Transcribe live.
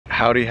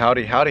Howdy,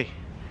 howdy, howdy.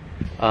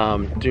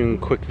 Doing a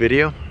quick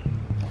video.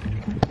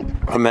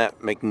 I'm at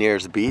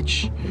McNears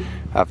Beach.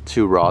 I have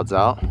 2 rods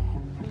out.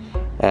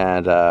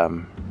 And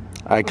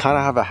I kind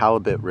of have a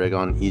halibut rig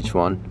on each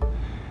one.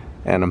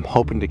 And I'm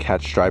hoping to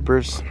catch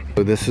stripers.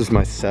 So this is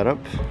my setup.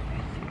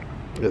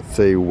 It's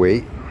a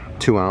weight,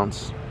 2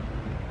 ounce.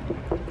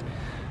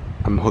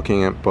 I'm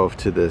hooking it both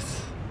to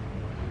this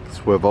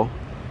swivel.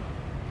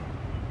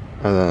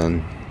 And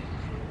then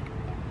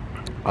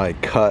I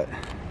cut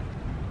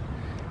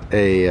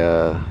a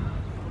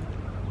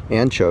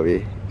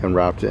anchovy and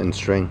wrapped it in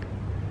string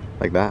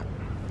like that,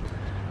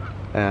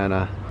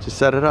 and just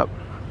set it up.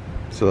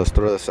 So let's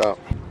throw this out.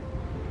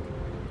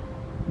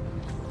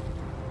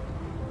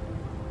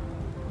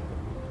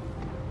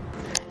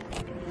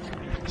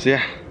 So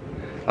yeah,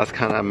 that's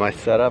kind of my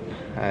setup.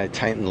 I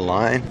tighten the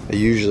line. I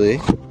usually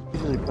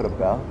put a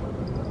belt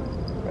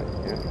right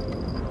here.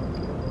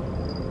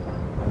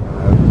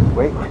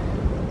 Wait.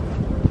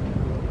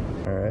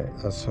 All right,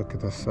 let's hook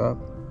this up.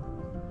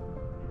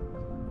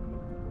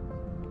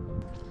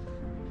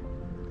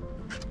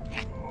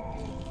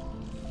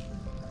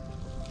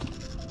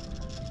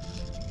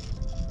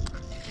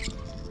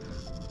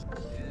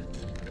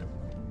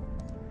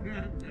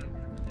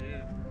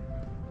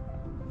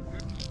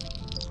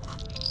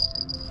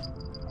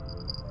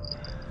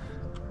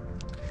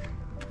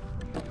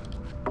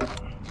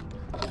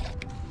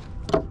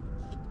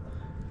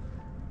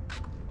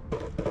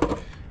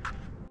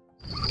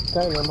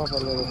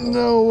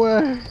 No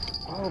way.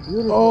 Oh,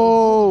 beautiful.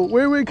 Oh,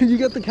 wait, could you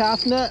get the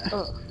cast net?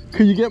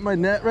 Could you get my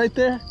net right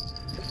there?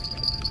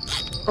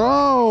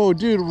 Oh,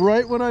 dude,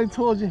 right when I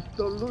told you.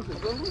 Don't lose it.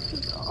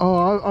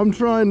 Oh, I'm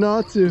trying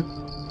not to.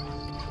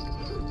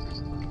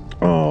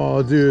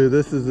 Oh, dude,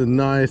 this is a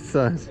nice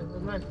size.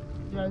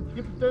 Yeah,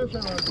 keep the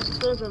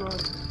tension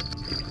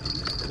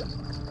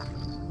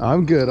on,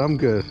 I'm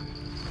good.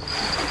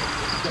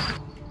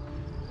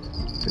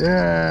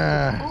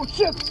 Yeah. Oh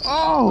shit!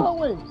 Oh! No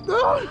way!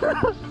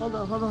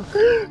 Hold on.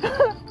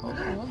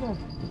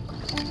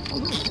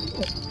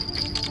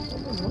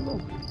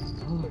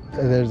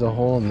 There's a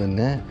hole in the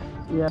net.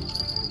 Yeah.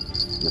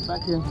 Get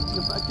back in.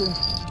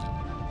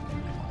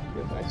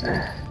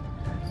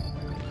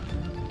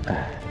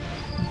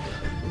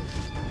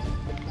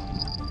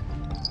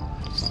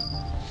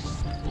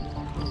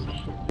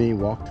 He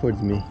walked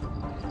towards me.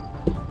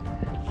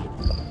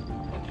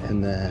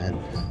 And then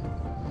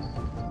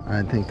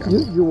I think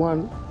You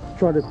want to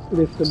try to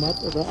lift them up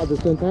at the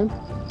same time?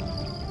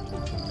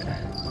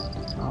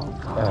 Oh,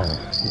 God.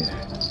 yeah.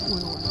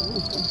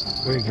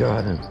 We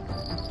got him.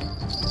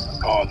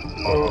 Oh,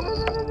 no.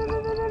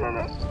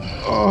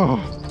 Oh.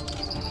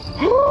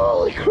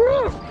 Holy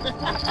crap!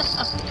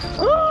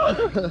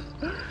 Oh.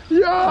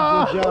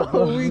 Yeah! Good job,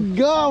 bro. We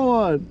got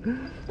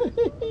one!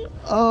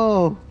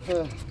 Oh.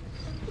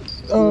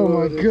 Oh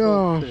my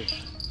gosh.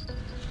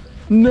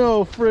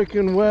 No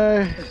freaking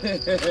way.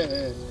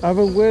 I've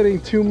been waiting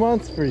 2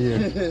 months for you.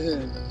 How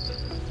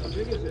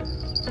big is it?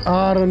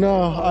 I don't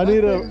know. I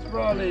need It's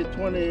probably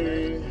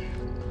 20.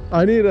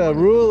 I need a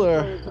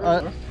ruler.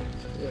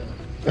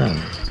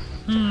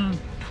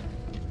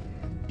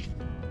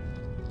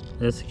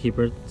 That's the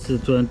keeper. It's a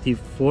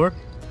 24.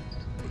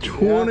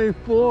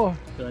 24.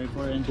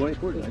 24 inch.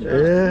 24.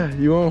 Yeah.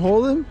 You want to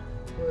hold him?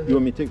 You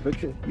want me to take a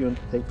picture? You want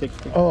to take a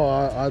picture? Oh,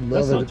 I'd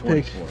love That's it. not to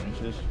 24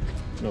 inches.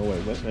 No way.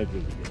 That might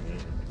be.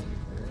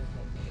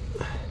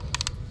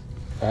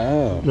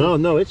 Oh.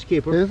 No, it's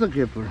keeper. It's a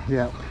keeper,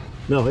 yeah.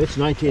 No, it's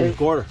 19 and a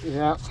quarter.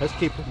 Yeah. That's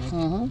keeper.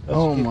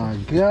 Oh my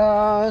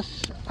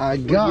gosh. I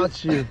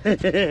got you.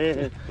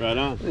 Right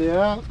on.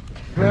 Yeah.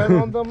 Right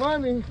on the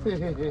money.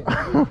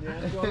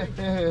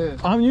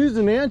 I'm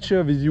using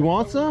anchovies. You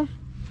want some?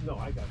 No,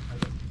 I got it.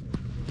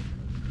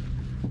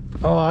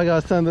 Oh, I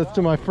gotta send this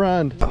to my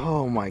friend.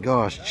 Oh my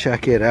gosh,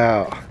 check it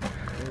out.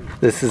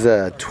 This is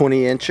a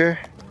 20-incher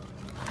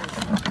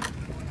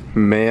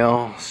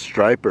male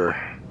striper.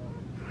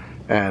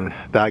 And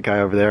that guy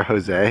over there,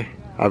 Jose,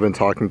 I've been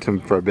talking to him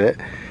for a bit.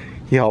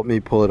 He helped me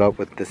pull it up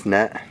with this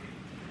net.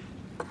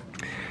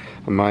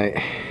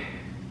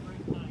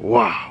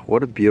 Wow,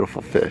 what a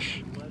beautiful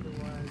fish.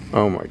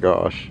 Oh my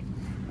gosh.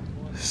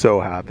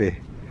 So happy.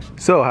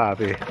 So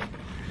happy.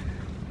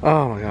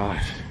 Oh my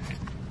gosh.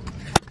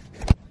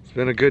 It's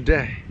been a good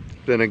day.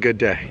 It's been a good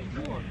day.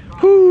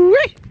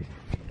 Woo-wee!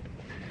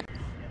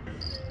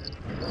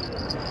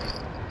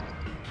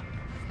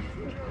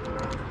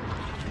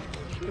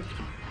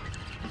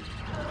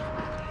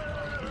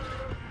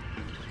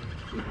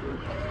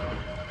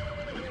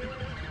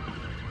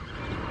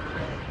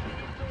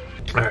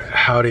 Alright,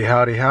 howdy,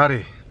 howdy,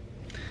 howdy.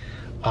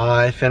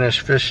 I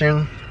finished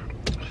fishing.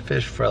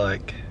 Fished for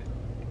like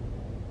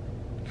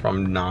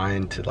from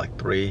 9 to like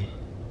 3,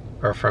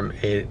 or from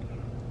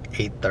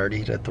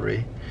 8:30 to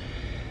 3.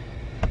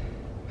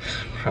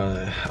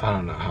 Probably, I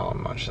don't know how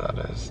much that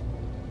is.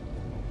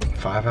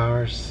 5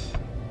 hours?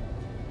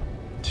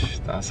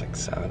 That's like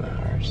 7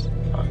 hours.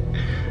 Fuck.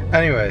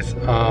 Anyways,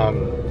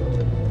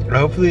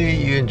 hopefully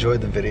you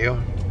enjoyed the video.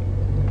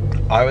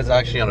 I was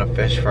actually on a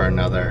fish for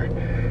another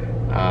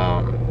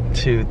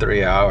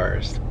 2-3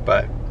 hours,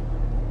 but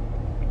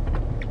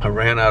I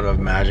ran out of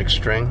magic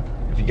string.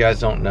 If you guys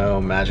don't know,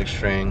 magic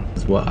string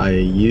is what I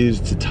use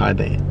to tie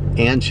the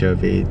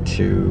anchovy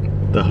to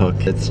the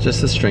hook. It's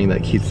just a string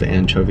that keeps the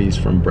anchovies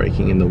from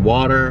breaking in the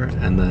water,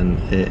 and then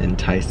it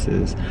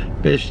entices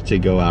fish to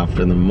go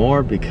after them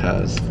more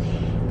because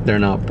they're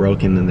not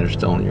broken and they're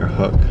still on your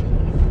hook.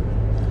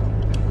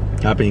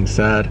 That being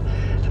said,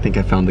 I think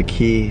I found the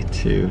key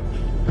to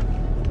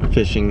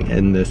fishing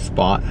in this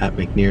spot at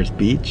McNears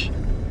Beach.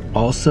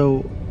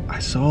 Also, I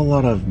saw a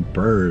lot of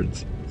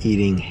birds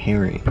eating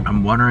herring.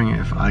 I'm wondering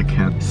if I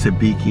can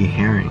sabiki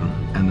herring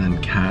and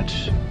then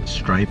catch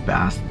striped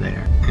bass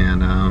there.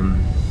 And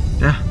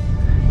yeah,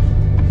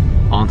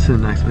 on to the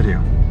next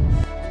video.